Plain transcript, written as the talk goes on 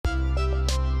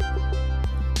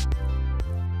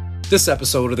This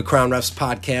episode of the Crown Refs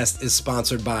podcast is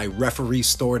sponsored by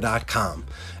RefereeStore.com.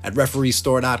 At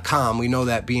RefereeStore.com, we know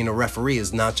that being a referee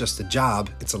is not just a job,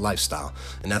 it's a lifestyle.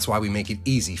 And that's why we make it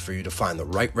easy for you to find the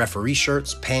right referee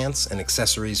shirts, pants, and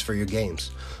accessories for your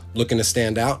games. Looking to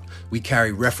stand out? We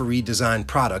carry referee-designed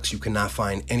products you cannot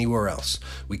find anywhere else.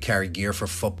 We carry gear for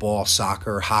football,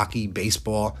 soccer, hockey,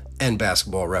 baseball, and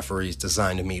basketball referees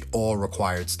designed to meet all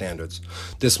required standards.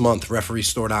 This month,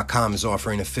 RefereeStore.com is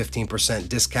offering a 15%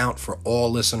 discount for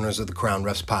all listeners of the Crown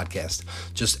Refs podcast.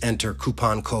 Just enter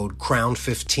coupon code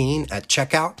CROWN15 at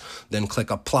checkout, then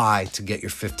click apply to get your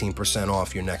 15%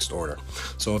 off your next order.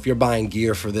 So if you're buying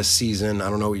gear for this season, I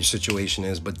don't know what your situation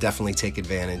is, but definitely take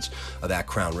advantage of that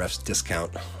Crown Refs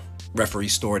discount.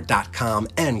 RefereeStore.com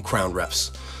and Crown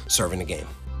Refs, serving the game.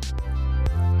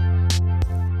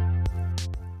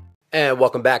 And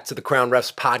welcome back to the Crown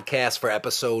Refs podcast for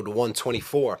episode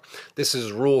 124. This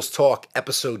is Rules Talk,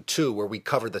 episode 2, where we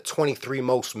cover the 23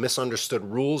 most misunderstood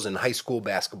rules in high school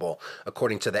basketball,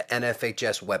 according to the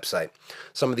NFHS website.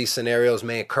 Some of these scenarios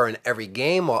may occur in every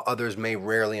game, while others may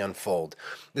rarely unfold.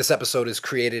 This episode is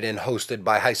created and hosted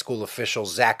by high school official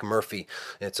Zack Murphy.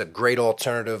 It's a great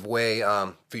alternative way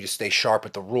for you to stay sharp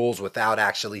at the rules without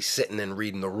actually sitting and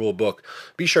reading the rule book.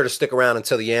 Be sure to stick around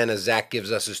until the end as Zack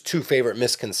gives us his 2 favorite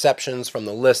misconceptions from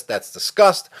the list that's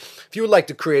discussed. If you would like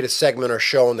to create a segment or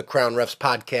show on the Crown Refs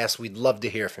podcast, we'd love to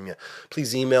hear from you.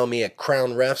 Please email me at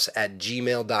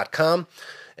crownrefs@gmail.com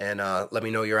and let me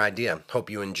know your idea. Hope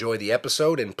you enjoy the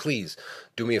episode, and please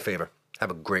do me a favor.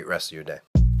 Have a great rest of your day.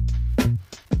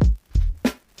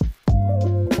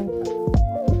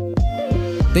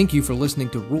 Thank you for listening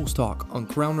to Rules Talk on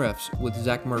Crown Refs with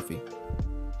Zack Murphy.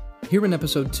 Here in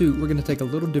episode 2, we're going to take a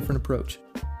little different approach.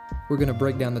 We're going to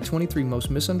break down the 23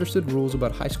 most misunderstood rules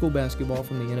about high school basketball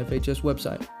from the NFHS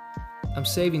website. I'm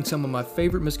saving some of my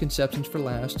favorite misconceptions for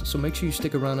last, so make sure you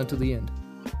stick around until the end.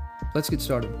 Let's get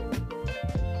started.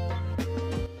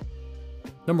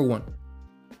 Number 1.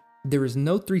 There is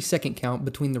no 3-second count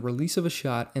between the release of a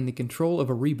shot and the control of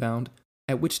a rebound,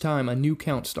 at which time a new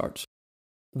count starts.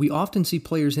 We often see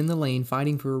players in the lane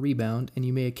fighting for a rebound, and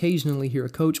you may occasionally hear a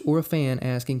coach or a fan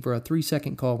asking for a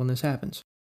 3-second call when this happens.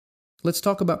 Let's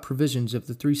talk about provisions of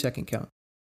the 3-second count.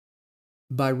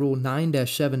 By Rule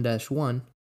 9-7-1,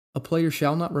 a player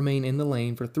shall not remain in the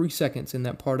lane for 3 seconds in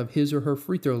that part of his or her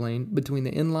free throw lane between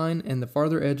the inline and the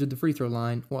farther edge of the free throw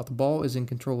line while the ball is in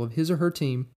control of his or her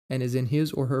team and is in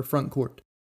his or her front court.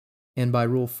 And by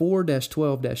Rule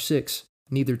 4-12-6,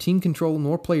 neither team control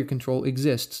nor player control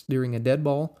exists during a dead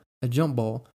ball, a jump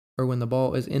ball, or when the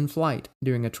ball is in flight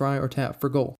during a try or tap for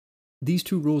goal. These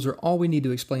 2 rules are all we need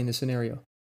to explain the scenario.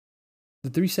 The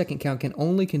 3-second count can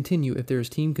only continue if there is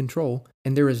team control,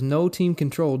 and there is no team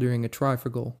control during a try for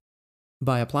goal.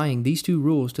 By applying these 2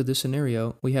 rules to this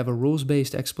scenario, we have a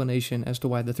rules-based explanation as to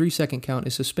why the 3-second count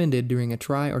is suspended during a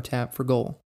try or tap for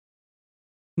goal.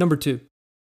 Number 2.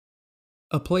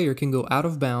 A player can go out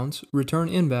of bounds, return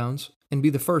inbounds, and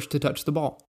be the first to touch the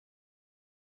ball.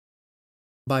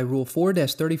 By Rule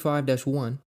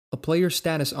 4-35-1, a player's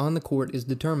status on the court is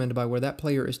determined by where that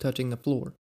player is touching the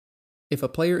floor. If a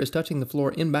player is touching the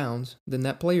floor inbounds, then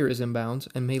that player is inbounds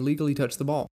and may legally touch the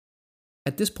ball.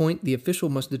 At this point, the official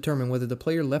must determine whether the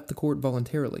player left the court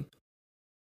voluntarily.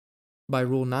 By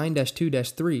Rule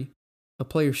 9-2-3, a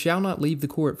player shall not leave the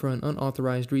court for an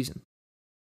unauthorized reason.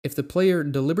 If the player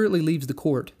deliberately leaves the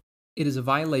court, it is a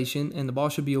violation and the ball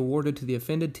should be awarded to the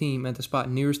offended team at the spot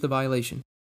nearest the violation.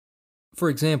 For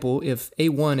example, if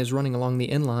A1 is running along the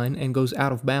inline and goes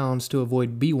out of bounds to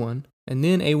avoid B1, and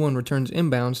then A1 returns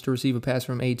inbounds to receive a pass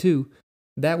from A2,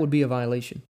 that would be a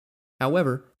violation.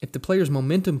 However, if the player's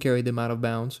momentum carried them out of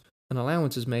bounds, an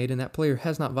allowance is made and that player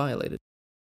has not violated.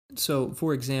 So,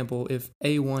 for example, if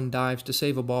A1 dives to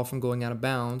save a ball from going out of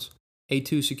bounds,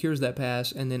 A2 secures that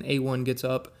pass, and then A1 gets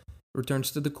up,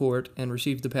 returns to the court, and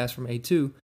receives the pass from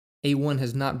A2, A1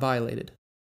 has not violated.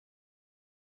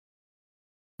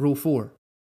 Rule 4.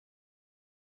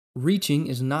 Reaching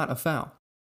is not a foul.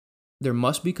 There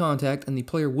must be contact, and the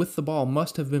player with the ball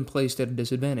must have been placed at a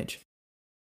disadvantage.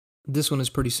 This one is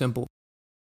pretty simple.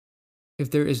 If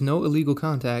there is no illegal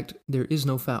contact, there is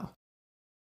no foul.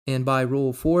 And by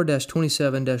Rule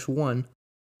 4-27-1,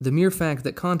 the mere fact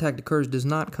that contact occurs does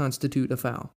not constitute a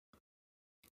foul.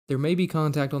 There may be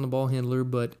contact on the ball handler,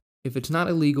 but if it's not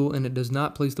illegal and it does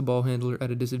not place the ball handler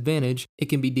at a disadvantage, it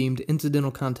can be deemed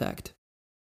incidental contact.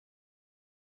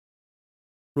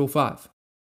 Rule 5.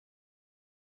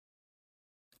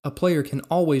 A player can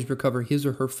always recover his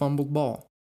or her fumbled ball.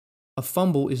 A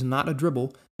fumble is not a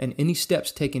dribble, and any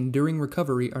steps taken during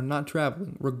recovery are not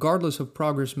traveling, regardless of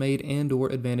progress made and/or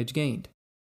advantage gained.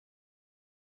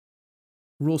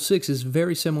 Rule 6 is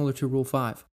very similar to Rule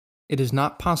 5. It is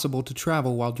not possible to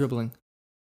travel while dribbling.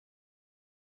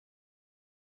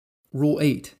 Rule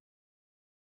 8.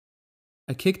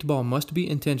 A kicked ball must be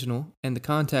intentional, and the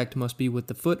contact must be with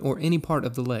the foot or any part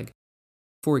of the leg.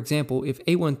 For example, if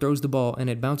A1 throws the ball and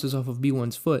it bounces off of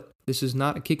B1's foot, this is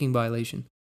not a kicking violation.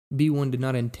 B1 did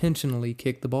not intentionally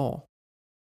kick the ball.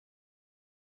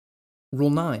 Rule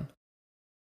 9.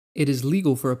 It is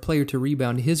legal for a player to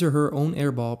rebound his or her own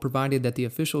air ball provided that the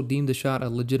official deemed the shot a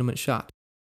legitimate shot.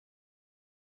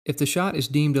 If the shot is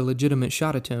deemed a legitimate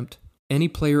shot attempt, any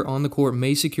player on the court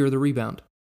may secure the rebound.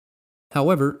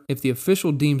 However, if the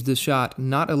official deems the shot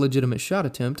not a legitimate shot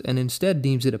attempt and instead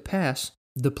deems it a pass,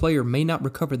 the player may not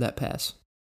recover that pass.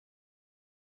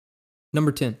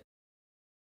 Number 10.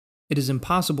 It is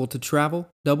impossible to travel,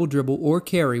 double dribble, or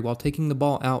carry while taking the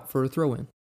ball out for a throw-in.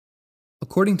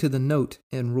 According to the note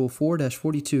in Rule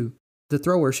 4-42, the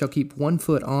thrower shall keep 1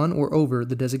 foot on or over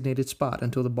the designated spot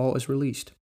until the ball is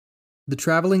released. The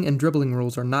traveling and dribbling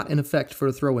rules are not in effect for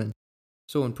a throw-in.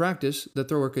 So in practice, the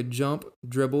thrower could jump,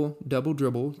 dribble, double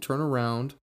dribble, turn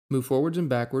around, move forwards and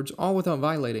backwards, all without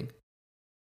violating.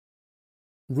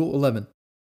 Rule 11.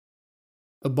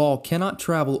 A ball cannot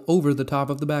travel over the top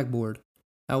of the backboard.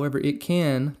 However, it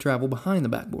can travel behind the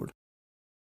backboard.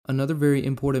 Another very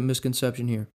important misconception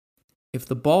here. If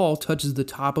the ball touches the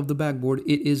top of the backboard,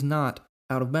 it is not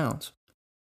out of bounds.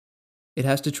 It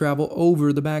has to travel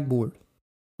over the backboard.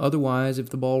 Otherwise, if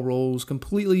the ball rolls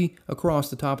completely across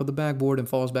the top of the backboard and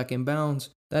falls back in bounds,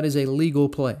 that is a legal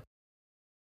play.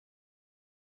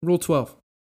 Rule 12.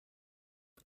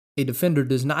 A defender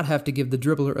does not have to give the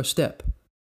dribbler a step.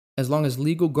 As long as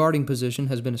legal guarding position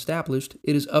has been established,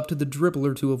 it is up to the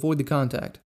dribbler to avoid the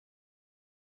contact.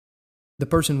 The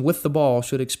person with the ball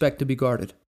should expect to be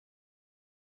guarded.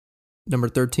 Number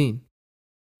 13.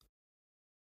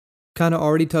 Kind of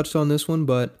already touched on this one,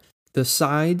 but the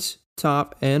sides,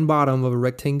 top, and bottom of a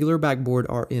rectangular backboard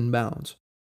are in bounds.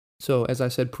 So, as I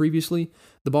said previously,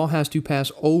 the ball has to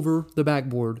pass over the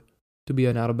backboard to be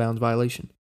an out-of-bounds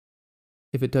violation.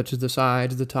 If it touches the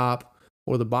sides, the top,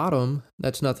 or the bottom,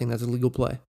 that's nothing. That's a legal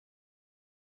play.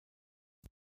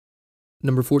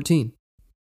 Number 14.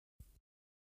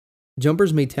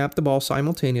 Jumpers may tap the ball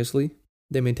simultaneously.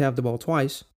 They may tap the ball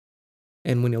twice.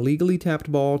 And when a legally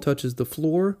tapped ball touches the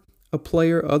floor, a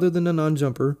player other than a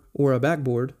non-jumper, or a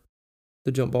backboard,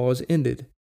 the jump ball is ended,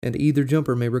 and either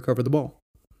jumper may recover the ball.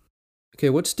 Okay,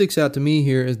 what sticks out to me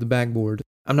here is the backboard.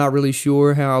 I'm not really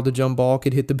sure how the jump ball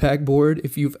could hit the backboard.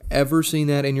 If you've ever seen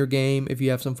that in your game, if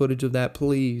you have some footage of that,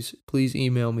 please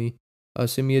email me.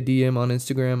 Send me a DM on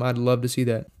Instagram. I'd love to see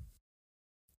that.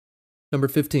 Number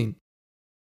 15.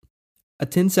 A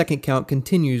 10-second count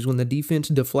continues when the defense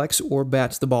deflects or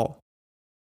bats the ball.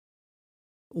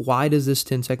 Why does this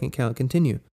 10-second count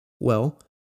continue? Well,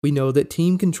 we know that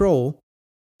team control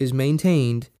is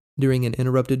maintained during an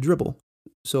interrupted dribble.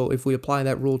 So if we apply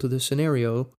that rule to this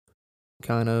scenario,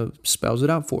 kind of spells it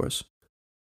out for us.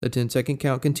 The 10-second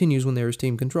count continues when there is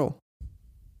team control.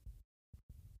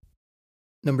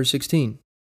 Number 16.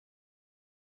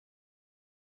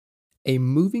 A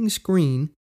moving screen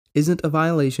isn't a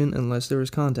violation unless there is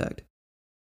contact.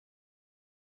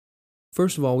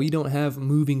 First of all, we don't have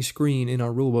moving screen in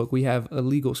our rulebook. We have a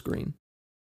legal screen.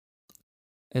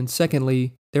 And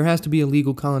secondly, there has to be a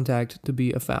legal contact to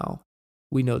be a foul.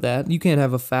 We know that. You can't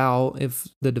have a foul if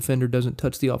the defender doesn't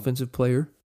touch the offensive player.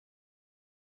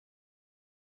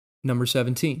 Number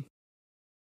 17.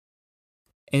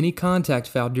 Any contact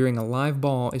foul during a live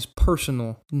ball is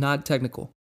personal, not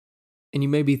technical. And you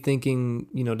may be thinking,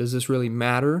 does this really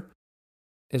matter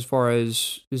as far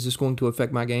as, is this going to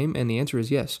affect my game? And the answer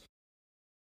is yes.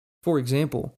 For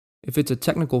example, if it's a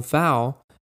technical foul,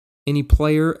 any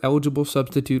player, eligible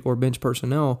substitute, or bench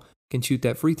personnel can shoot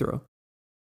that free throw.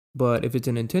 But if it's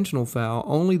an intentional foul,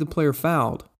 only the player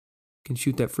fouled can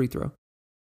shoot that free throw.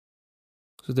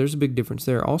 So there's a big difference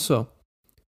there. Also,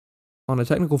 on a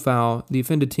technical foul, the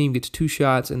offended team gets 2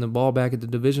 shots and the ball back at the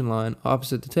division line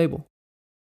opposite the table.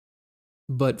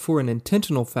 But for an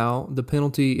intentional foul, the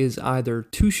penalty is either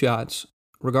 2 shots,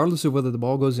 regardless of whether the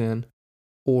ball goes in,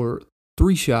 or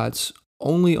 3 shots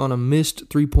only on a missed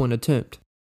 3-point attempt.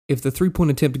 If the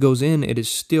 3-point attempt goes in, it is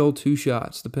still 2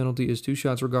 shots. The penalty is 2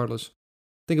 shots regardless.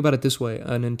 Think about it this way.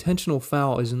 An intentional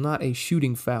foul is not a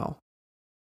shooting foul.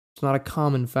 It's not a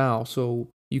common foul, so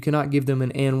you cannot give them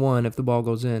an and 1 if the ball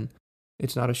goes in.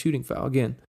 It's not a shooting foul,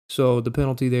 again. So the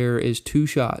penalty there is 2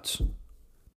 shots.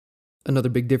 Another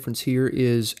big difference here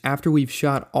is after we've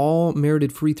shot all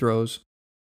merited free throws,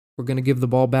 we're going to give the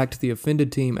ball back to the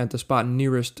offended team at the spot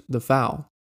nearest the foul.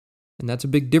 And that's a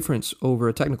big difference over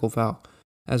a technical foul.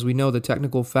 As we know, the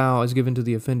technical foul is given to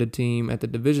the offended team at the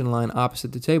division line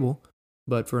opposite the table,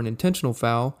 but for an intentional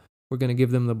foul, we're going to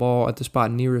give them the ball at the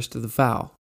spot nearest to the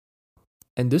foul.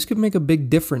 And this could make a big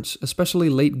difference, especially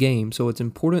late game, so it's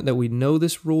important that we know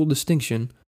this rule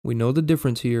distinction, we know the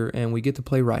difference here, and we get to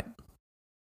play right.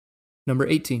 Number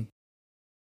 18.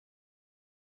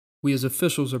 We as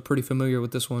officials are pretty familiar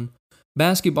with this one.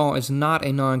 Basketball is not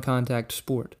a non-contact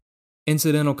sport.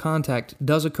 Incidental contact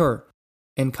does occur,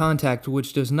 and contact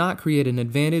which does not create an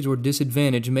advantage or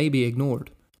disadvantage may be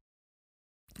ignored.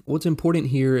 What's important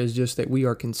here is just that we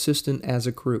are consistent as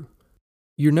a crew.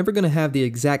 You're never going to have the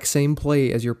exact same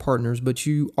play as your partners, but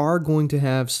you are going to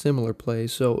have similar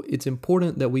plays, so it's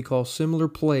important that we call similar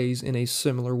plays in a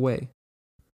similar way.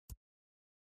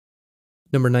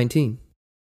 Number 19.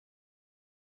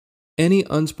 Any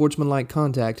unsportsmanlike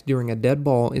contact during a dead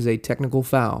ball is a technical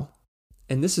foul.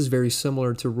 And this is very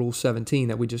similar to Rule 17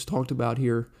 that we just talked about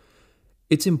here.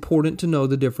 It's important to know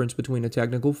the difference between a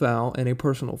technical foul and a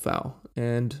personal foul.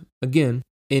 And again,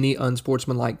 any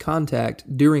unsportsmanlike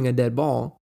contact during a dead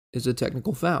ball is a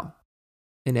technical foul.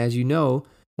 And as you know,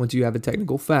 once you have a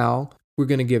technical foul, we're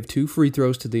going to give 2 free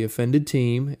throws to the offended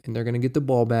team, and they're going to get the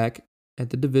ball back at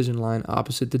the division line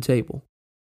opposite the table.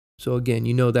 So again,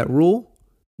 you know that rule.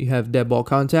 You have dead ball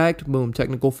contact, boom,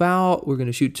 technical foul. We're going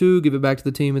to shoot 2, give it back to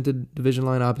the team at the division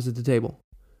line opposite the table.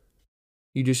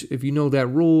 If you know that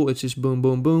rule, it's just boom,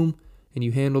 boom, boom, and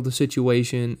you handle the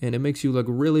situation, and it makes you look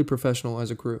really professional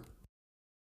as a crew.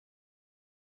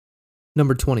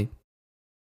 Number 20.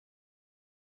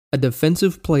 A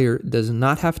defensive player does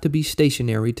not have to be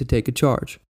stationary to take a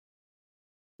charge.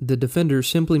 The defender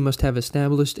simply must have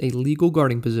established a legal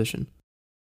guarding position.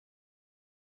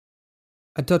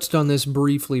 I touched on this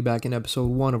briefly back in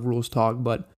episode 1 of Rules Talk,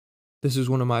 but this is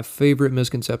one of my favorite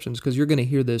misconceptions because you're going to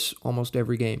hear this almost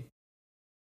every game.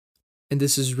 And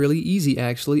this is really easy,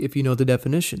 actually, if you know the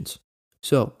definitions.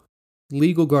 So,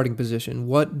 legal guarding position.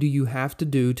 What do you have to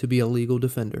do to be a legal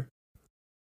defender?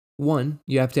 1,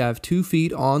 you have to have 2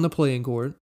 feet on the playing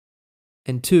court.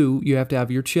 And 2, you have to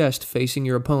have your chest facing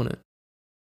your opponent.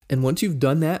 And once you've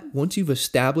done that, once you've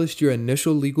established your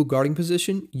initial legal guarding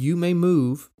position, you may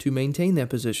move to maintain that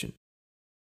position.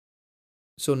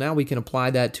 So now we can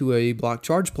apply that to a block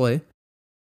charge play.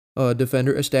 A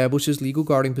defender establishes legal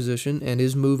guarding position and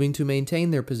is moving to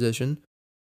maintain their position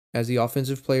as the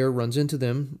offensive player runs into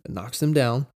them and knocks them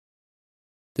down.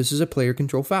 This is a player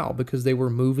control foul because they were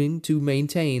moving to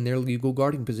maintain their legal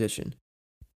guarding position.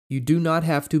 You do not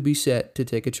have to be set to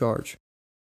take a charge.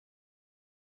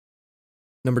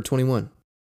 Number 21.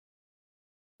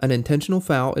 An intentional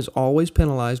foul is always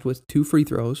penalized with 2 free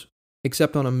throws,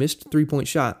 except on a missed 3-point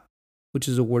shot, which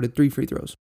is awarded 3 free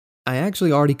throws. I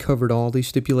actually already covered all these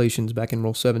stipulations back in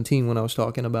Rule 17 when I was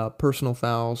talking about personal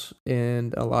fouls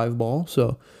and a live ball.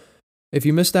 So if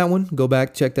you missed that one, go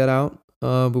back, check that out.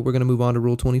 But we're going to move on to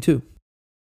Rule 22.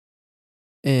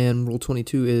 And Rule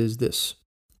 22 is this.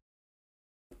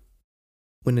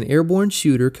 When an airborne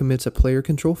shooter commits a player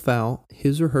control foul,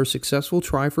 his or her successful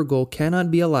try for goal cannot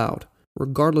be allowed,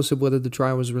 regardless of whether the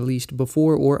try was released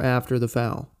before or after the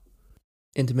foul.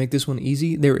 And to make this one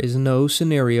easy, there is no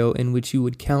scenario in which you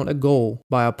would count a goal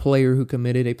by a player who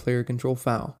committed a player control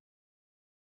foul.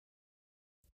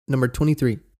 Number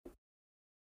 23.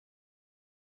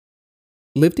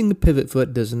 Lifting the pivot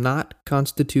foot does not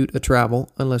constitute a travel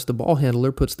unless the ball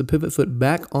handler puts the pivot foot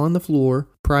back on the floor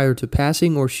prior to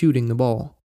passing or shooting the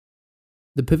ball.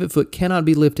 The pivot foot cannot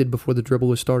be lifted before the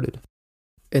dribble is started.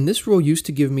 And this rule used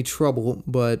to give me trouble,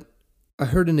 but I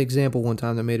heard an example one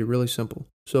time that made it really simple.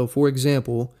 So, for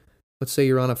example, let's say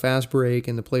you're on a fast break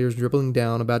and the player's dribbling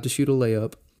down, about to shoot a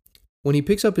layup. When he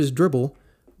picks up his dribble,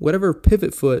 whatever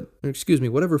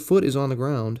foot is on the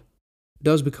ground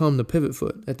does become the pivot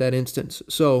foot at that instance.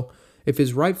 So, if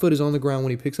his right foot is on the ground when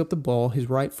he picks up the ball, his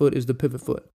right foot is the pivot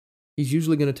foot. He's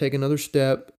usually going to take another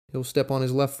step, he'll step on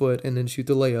his left foot and then shoot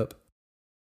the layup.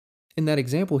 In that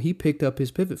example, he picked up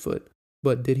his pivot foot,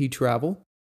 but did he travel?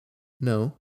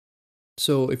 No.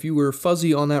 So if you were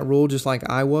fuzzy on that rule just like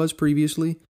I was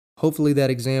previously, hopefully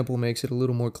that example makes it a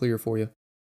little more clear for you.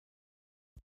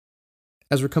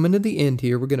 As we're coming to the end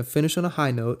here, we're going to finish on a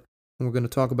high note, and we're going to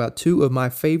talk about 2 of my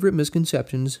favorite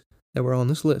misconceptions that were on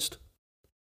this list.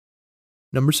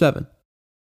 Number 7.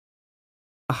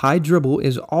 A high dribble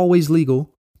is always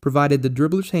legal, provided the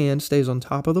dribbler's hand stays on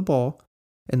top of the ball,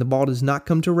 and the ball does not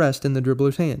come to rest in the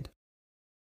dribbler's hand.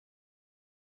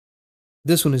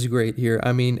 This one is great here.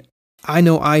 I mean, I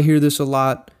know I hear this a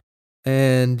lot,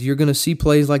 and you're going to see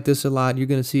plays like this a lot. You're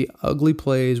going to see ugly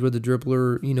plays where the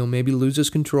dribbler, maybe loses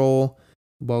control.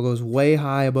 The ball goes way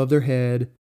high above their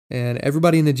head, and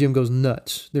everybody in the gym goes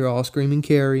nuts. They're all screaming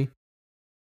carry.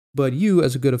 But you,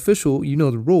 as a good official, you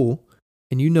know the rule,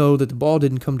 and you know that the ball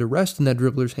didn't come to rest in that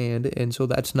dribbler's hand, and so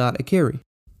that's not a carry.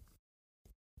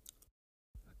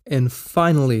 And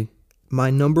finally, my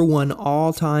number one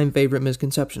all-time favorite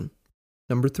misconception.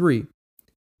 Number 3,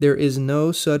 there is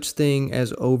no such thing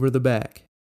as over the back.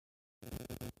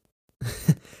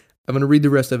 I'm going to read the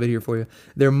rest of it here for you.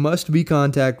 There must be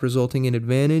contact resulting in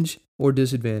advantage or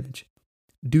disadvantage.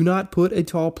 Do not put a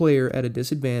tall player at a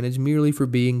disadvantage merely for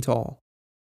being tall.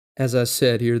 As I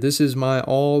said here, this is my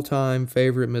all-time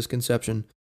favorite misconception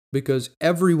because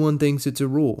everyone thinks it's a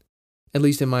rule, at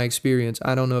least in my experience.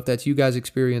 I don't know if that's you guys'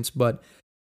 experience, but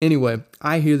anyway,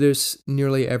 I hear this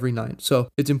nearly every night. So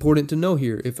it's important to know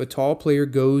here, if a tall player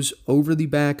goes over the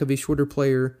back of a shorter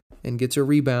player and gets a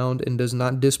rebound and does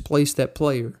not displace that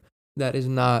player, that is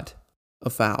not a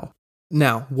foul.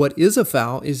 Now, what is a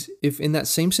foul is if in that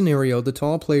same scenario, the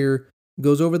tall player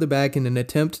goes over the back in an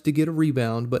attempt to get a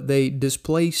rebound, but they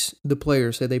displace the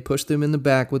player, say they push them in the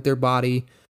back with their body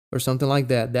or something like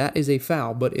that. That is a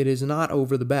foul, but it is not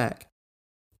over the back.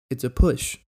 It's a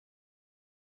push.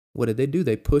 What did they do?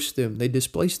 They pushed them. They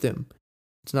displaced them.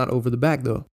 It's not over the back,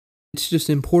 though. It's just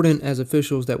important as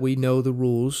officials that we know the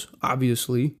rules,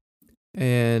 obviously.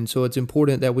 And so it's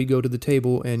important that we go to the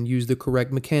table and use the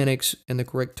correct mechanics and the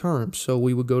correct terms. So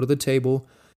we would go to the table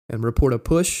and report a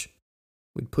push.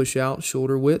 We'd push out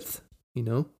shoulder width,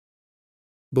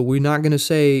 but we're not going to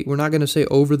say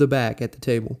over the back at the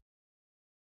table.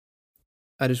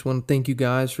 I just want to thank you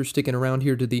guys for sticking around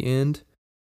here to the end.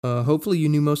 Hopefully you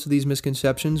knew most of these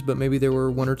misconceptions, but maybe there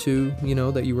were one or two,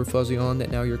 that you were fuzzy on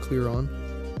that now you're clear on.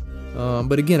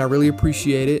 But again, I really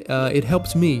appreciate it. It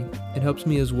helps me. It helps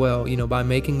me as well. By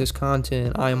making this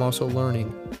content, I am also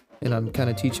learning, and I'm kind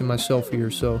of teaching myself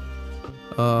here. So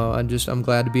I'm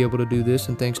glad to be able to do this,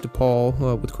 and thanks to Paul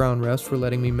with Crown Refs for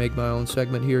letting me make my own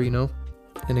segment here.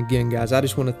 And again, guys, I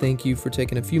just want to thank you for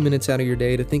taking a few minutes out of your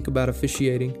day to think about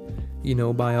officiating.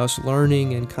 By us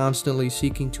learning and constantly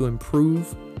seeking to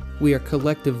improve, we are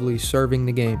collectively serving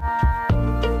the game.